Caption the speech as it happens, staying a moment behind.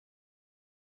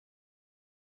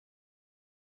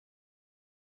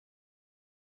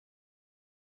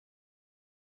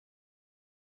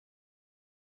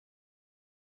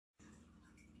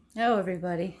Hello,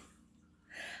 everybody.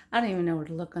 I don't even know where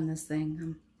to look on this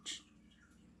thing.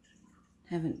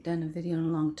 Haven't done a video in a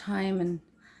long time, and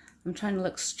I'm trying to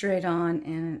look straight on,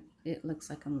 and it looks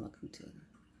like I'm looking too.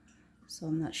 So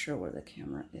I'm not sure where the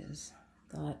camera is.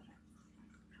 Thought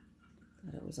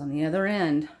it was on the other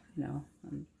end. No,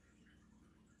 on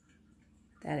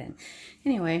that end.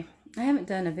 Anyway, I haven't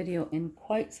done a video in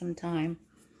quite some time,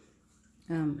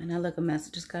 and I look a mess.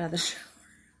 I just got out of the shower.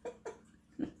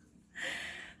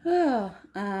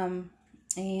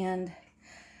 And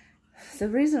the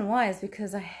reason why is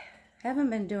because I haven't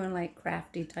been doing like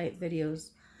crafty type videos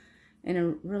in a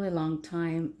really long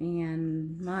time,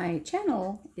 and my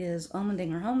channel is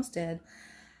Almendinger Homestead,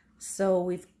 so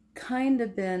we've kind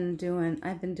of been doing,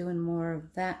 I've been doing more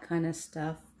of that kind of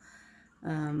stuff,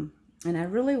 and I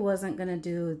really wasn't going to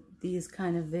do these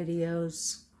kind of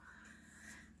videos,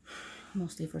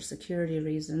 mostly for security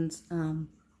reasons,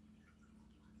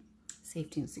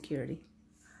 safety and security.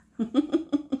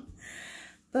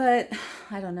 But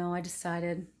I don't know, I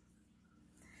decided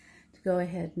to go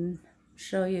ahead and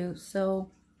show you. So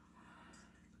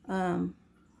when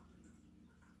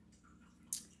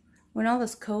all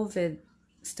this COVID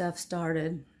stuff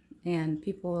started and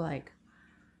people were like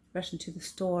rushing to the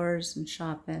stores and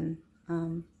shopping,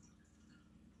 my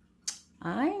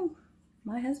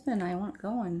husband and I weren't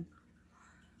going.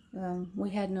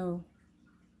 We had no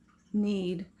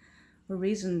need or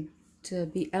reason to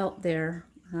be out there,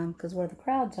 because where the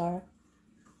crowds are,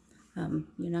 you're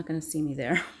not going to see me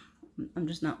there. I'm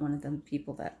just not one of them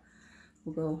people that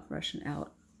will go rushing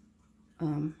out.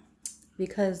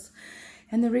 Because,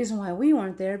 and the reason why we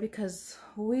weren't there, because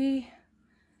we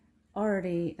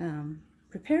already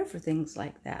prepare for things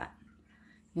like that.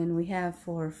 And we have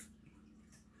for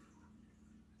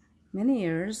many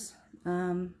years,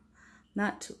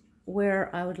 not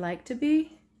where I would like to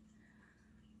be.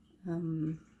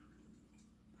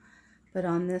 But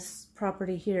on this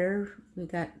property here, we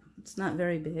got, it's not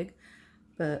very big,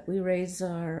 but we raise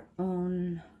our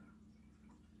own,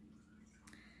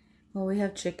 well, we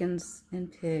have chickens and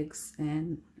pigs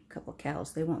and a couple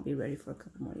cows. They won't be ready for a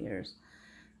couple more years,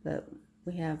 but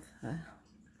we have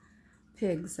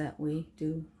pigs that we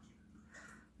do,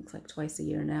 looks like twice a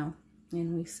year now,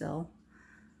 and we sell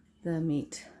the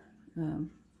meat,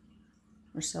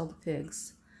 or sell the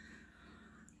pigs.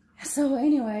 So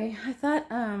anyway, I thought,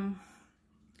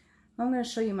 I'm going to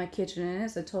show you my kitchen, and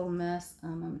it's a total mess.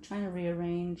 I'm trying to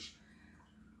rearrange,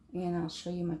 and I'll show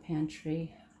you my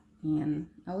pantry. And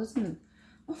I was in,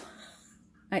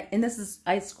 and this is,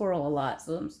 I squirrel a lot,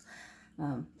 so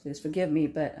please forgive me,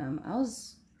 but I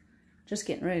was just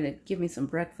getting ready to give me some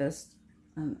breakfast,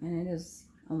 and it is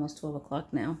almost 12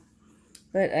 o'clock now.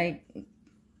 But I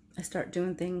start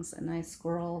doing things, and I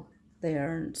squirrel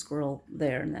there and squirrel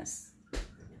there, and that's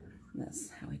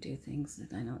how I do things.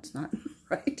 I know it's not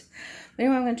right. But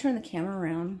anyway, I'm going to turn the camera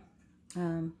around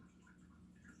so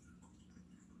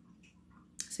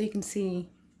you can see,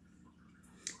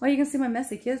 well, you can see my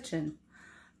messy kitchen,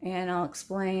 and I'll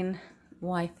explain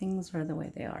why things are the way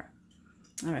they are.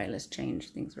 All right, let's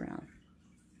change things around.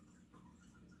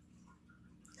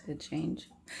 Did it change?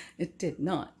 It did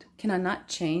not. Can I not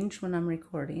change when I'm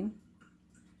recording?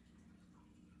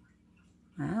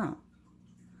 Wow.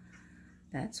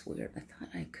 That's weird. I thought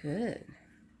I could.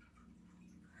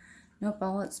 Nope,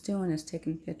 all it's doing is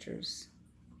taking pictures.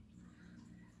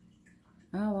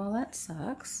 Oh, well, that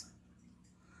sucks.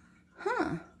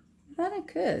 Huh. I thought I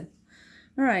could.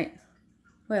 All right.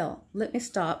 Well, let me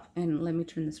stop and let me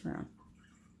turn this around.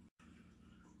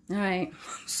 All right.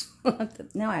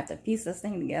 Now I have to piece this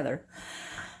thing together.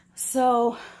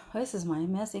 So, this is my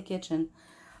messy kitchen.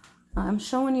 I'm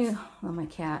showing you, oh, my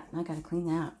cat. I got to clean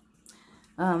that.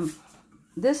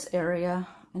 This area,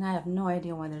 and I have no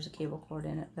idea why there's a cable cord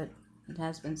in it, but it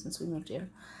has been since we moved here.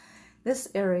 This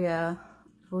area,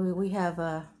 we have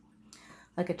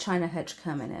like a China hutch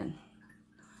coming in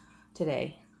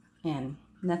today, and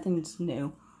nothing's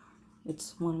new.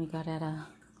 It's one we got at a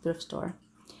thrift store.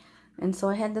 And so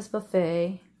I had this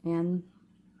buffet, and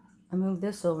I moved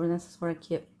this over, and this is where I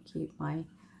keep my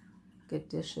good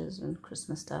dishes and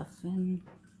Christmas stuff. And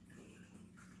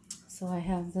so I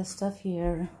have this stuff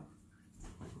here.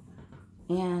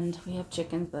 And we have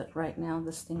chickens, but right now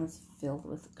this thing is filled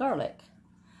with garlic.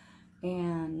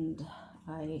 And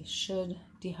I should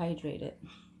dehydrate it.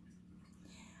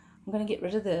 I'm going to get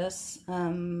rid of this,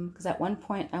 because at one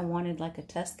point I wanted like a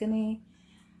Tuscany,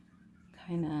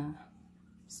 kind of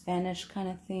Spanish kind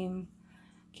of theme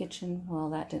kitchen. Well,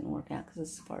 that didn't work out because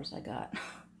it's as far as I got.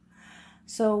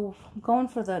 So I'm going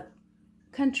for the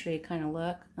country kind of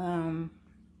look.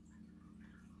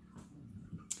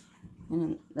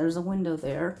 And there's a window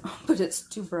there, but it's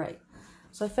too bright.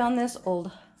 So I found this old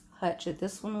hutch.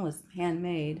 This one was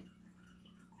handmade.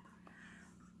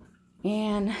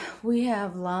 And we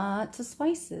have lots of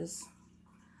spices.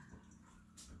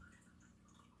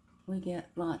 We get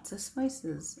lots of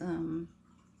spices.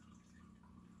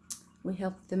 We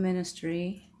help the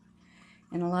ministry,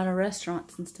 and a lot of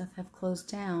restaurants and stuff have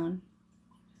closed down,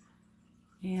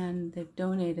 and they've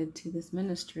donated to this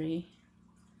ministry.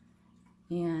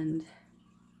 And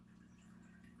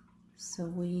so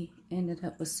we ended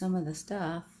up with some of the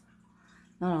stuff,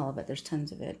 not all of it, there's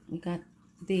tons of it. We got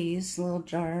these little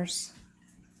jars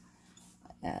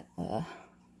at a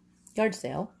yard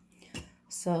sale,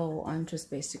 so I'm just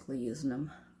basically using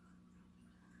them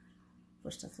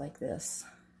for stuff like this.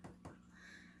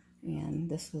 And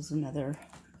this was another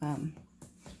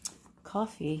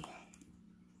coffee,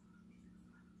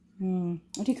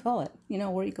 what do you call it? You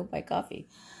know, where you go buy coffee.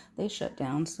 They shut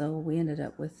down, so we ended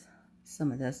up with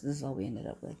some of this. This is all we ended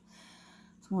up with.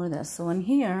 Some more of this. So in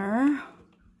here,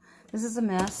 this is a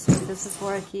mess. This is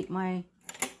where I keep my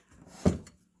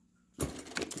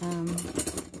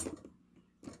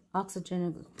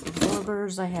oxygen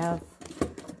absorbers. I have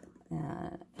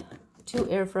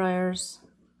 2 air fryers.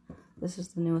 This is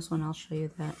the newest one. I'll show you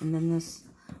that. And then this,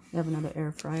 we have another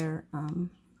air fryer.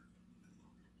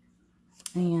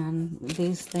 And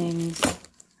these things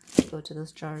go to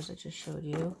those jars I just showed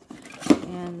you.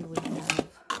 And we have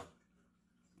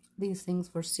these things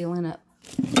for sealing up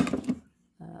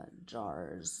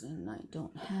jars. And I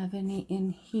don't have any in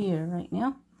here right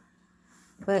now.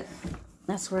 But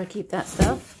that's where I keep that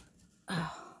stuff. Oh my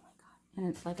god. And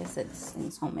it's like I said, this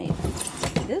thing's homemade.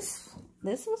 This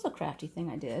was a crafty thing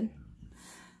I did.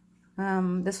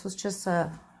 This was just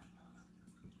a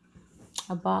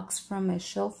box from a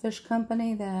shellfish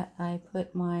company that I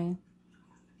put my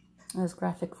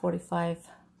graphic 45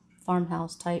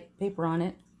 farmhouse type paper on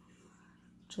it.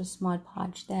 Just Mod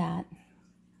Podge that.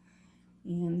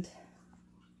 And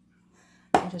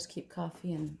I just keep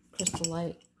coffee and Crystal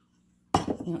Light,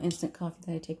 you know, instant coffee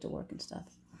that I take to work and stuff.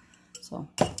 So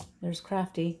there's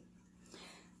crafty.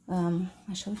 I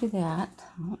showed you that.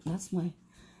 Oh, that's my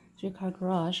 3-car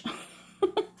garage.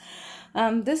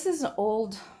 This is an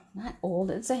old, not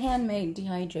old, it's a handmade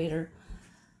dehydrator,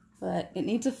 but it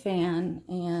needs a fan,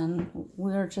 and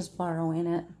we're just borrowing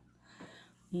it.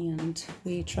 And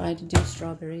we tried to do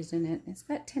strawberries in it. It's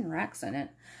got 10 racks in it.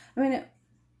 I mean,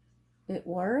 it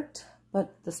worked,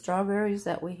 but the strawberries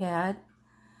that we had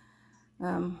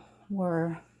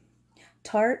were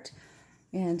tart,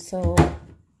 and so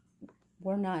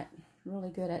we're not really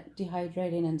good at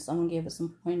dehydrating, and someone gave us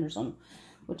some pointers on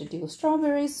what to do with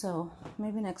strawberries, so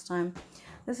maybe next time.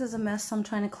 This is a mess I'm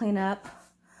trying to clean up.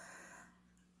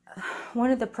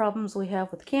 One of the problems we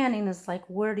have with canning is, like,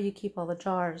 where do you keep all the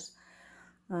jars?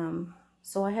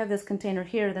 So I have this container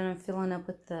here that I'm filling up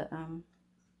with the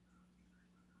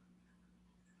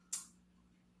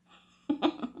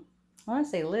I want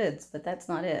to say lids, but that's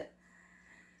not it.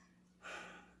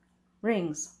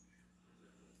 Rings.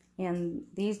 And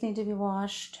these need to be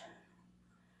washed.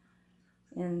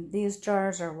 And these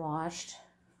jars are washed.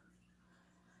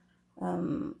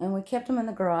 And we kept them in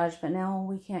the garage, but now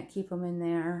we can't keep them in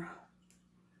there.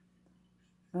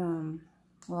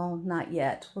 Well, not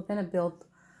yet. We're going to build,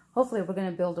 hopefully we're going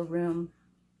to build a room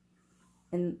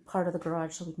in part of the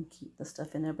garage so we can keep the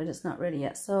stuff in there, but it's not ready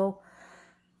yet. So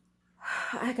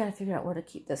I got to figure out where to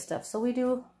keep this stuff. So we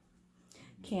do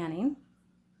canning.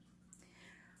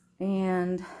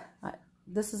 And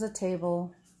this is a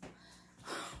table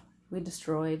we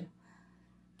destroyed,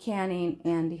 canning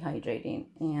and dehydrating.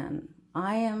 And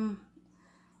I am,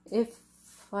 if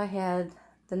I had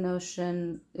the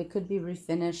notion it could be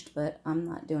refinished, but I'm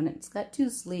not doing it. It's got 2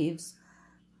 sleeves,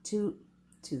 two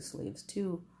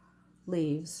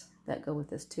leaves that go with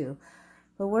this too.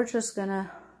 But we're just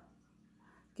gonna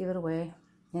give it away,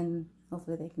 and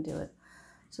hopefully they can do it.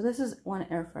 So this is one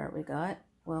air fryer we got.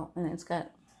 Well, and it's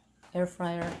got air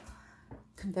fryer,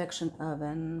 convection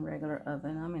oven, regular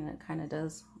oven. I mean, it kind of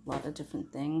does a lot of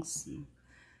different things. And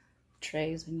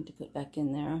trays we need to put back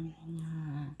in there.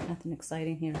 Nothing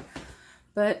exciting here.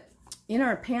 But in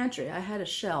our pantry, I had a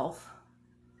shelf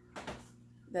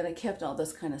that I kept all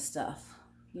this kind of stuff.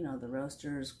 You know, the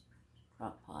roasters,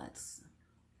 crock pots,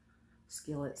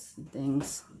 skillets and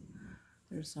things.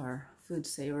 There's our food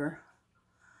saver.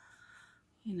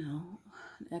 You know,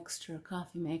 an extra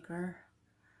coffee maker.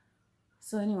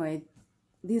 So anyway,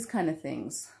 these kind of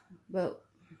things. But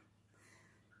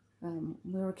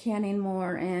we were canning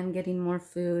more and getting more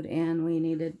food, and we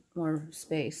needed more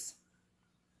space.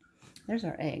 There's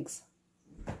our eggs.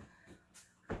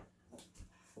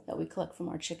 that we collect from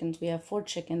our chickens. We have 4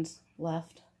 chickens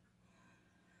left.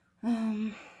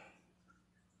 And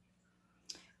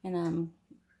I'm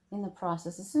in the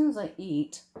process. As soon as I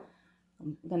eat,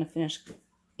 I'm going to finish.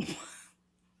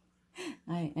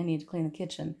 I need to clean the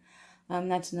kitchen.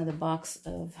 That's another box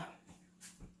of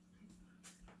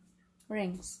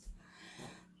rings.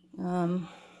 So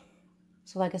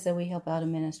like I said, we help out a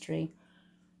ministry,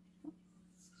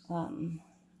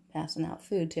 passing out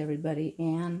food to everybody.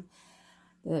 And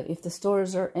if the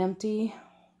stores are empty,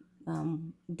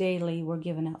 daily we're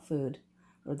giving out food,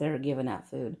 or they're giving out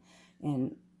food,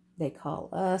 and they call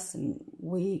us, and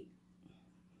we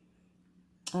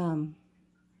haul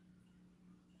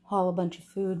a bunch of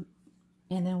food,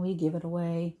 and then we give it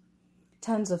away.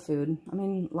 Tons of food. I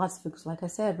mean, lots of food. 'Cause like I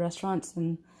said, restaurants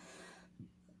and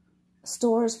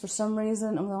stores, for some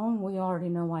reason, well, we already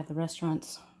know why the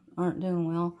restaurants aren't doing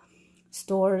well.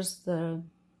 Stores,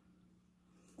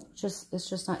 it's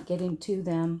just not getting to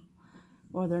them,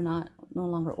 or they're no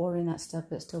longer ordering that stuff,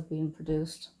 but it's still being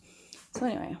produced. So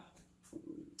anyway,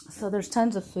 so there's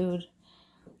tons of food,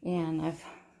 and I've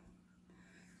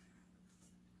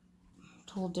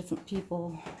told different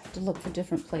people to look for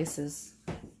different places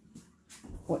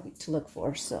what to look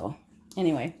for. So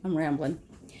anyway, I'm rambling.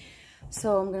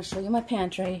 So I'm going to show you my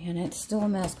pantry, and it's still a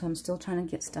mess because I'm still trying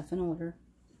to get stuff in order.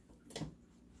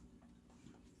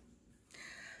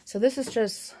 So this is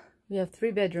just, we have a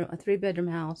 3-bedroom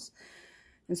house,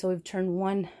 and so we've turned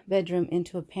 1 bedroom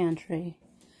into a pantry.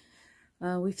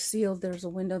 We've sealed, there's a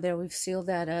window there, we've sealed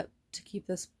that up to keep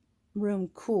this room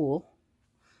cool.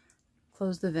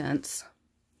 Close the vents.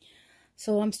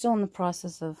 So I'm still in the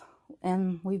process of,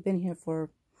 and we've been here for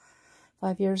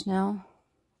 5 years now.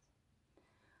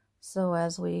 So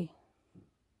as we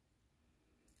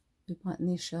bought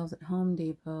these shelves at Home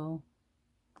Depot,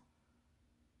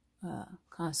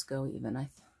 Costco even,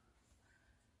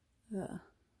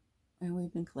 and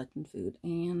we've been collecting food,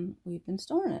 and we've been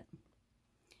storing it.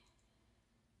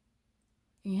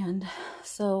 And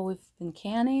so we've been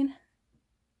canning.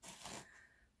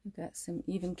 We've got some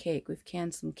even cake. We've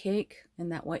canned some cake,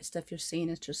 and that white stuff you're seeing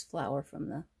is just flour from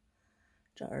the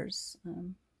jars.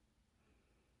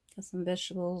 Got some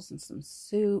vegetables and some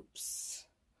soups,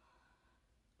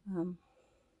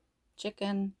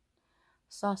 chicken,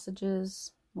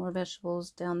 sausages, more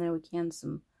vegetables. Down there we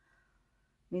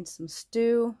made some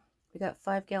stew. We got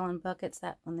 5-gallon buckets.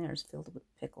 That one there is filled with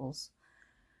pickles.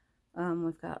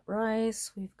 We've got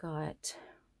rice. We've got,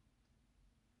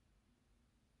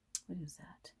 what is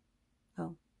that?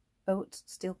 Oh, oats,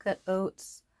 steel cut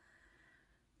oats.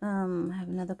 I have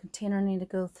another container I need to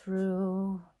go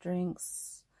through.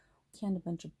 Drinks. Canned a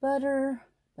bunch of butter,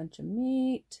 a bunch of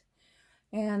meat,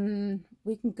 and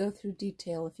we can go through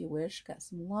detail if you wish. Got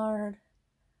some lard.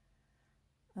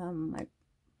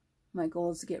 My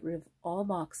goal is to get rid of all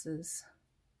boxes.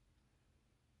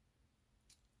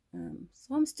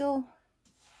 So I'm still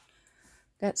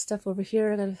got stuff over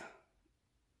here. I got a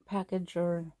package,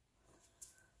 or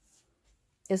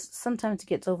sometimes it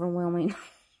gets overwhelming.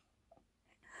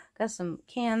 Got some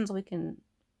cans we can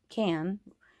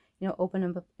open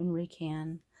them up and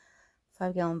recan.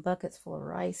 5-gallon buckets full of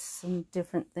rice and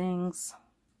different things.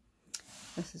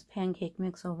 This is pancake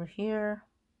mix over here.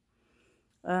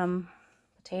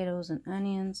 Potatoes and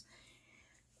onions.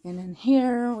 And in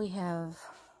here we have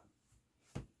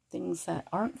things that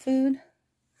aren't food,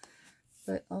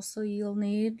 but also you'll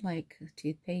need, like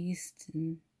toothpaste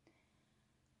and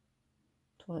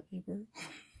toilet paper.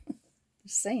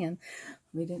 Just saying,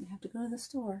 we didn't have to go to the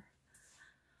store.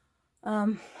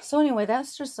 So anyway,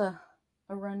 that's just a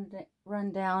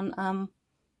rundown.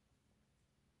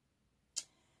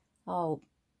 I'll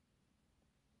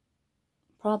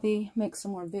probably make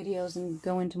some more videos and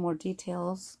go into more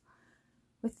details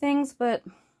with things, but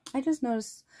I just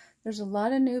noticed there's a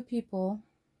lot of new people.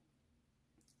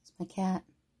 It's my cat.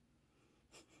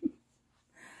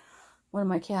 One of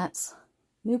my cats.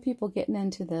 New people getting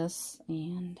into this,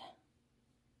 and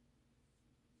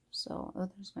so, oh,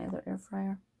 there's my other air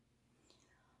fryer.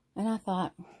 And I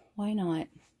thought, why not?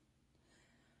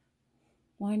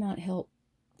 Why not help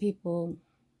people,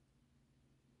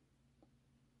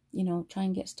 try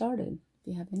and get started? If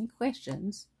you have any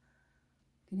questions,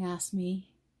 you can ask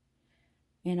me,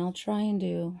 and I'll try and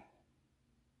do,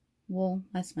 well,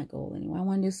 that's my goal anyway. I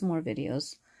want to do some more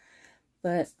videos,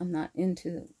 but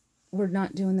we're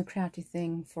not doing the crafty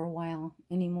thing for a while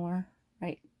anymore,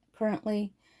 right?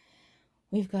 Currently,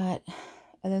 we've got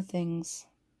other things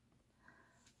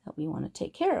that we want to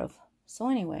take care of. So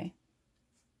anyway,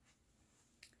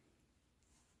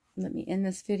 let me end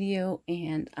this video,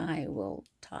 and I will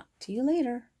talk to you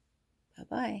later.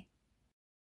 Bye-bye.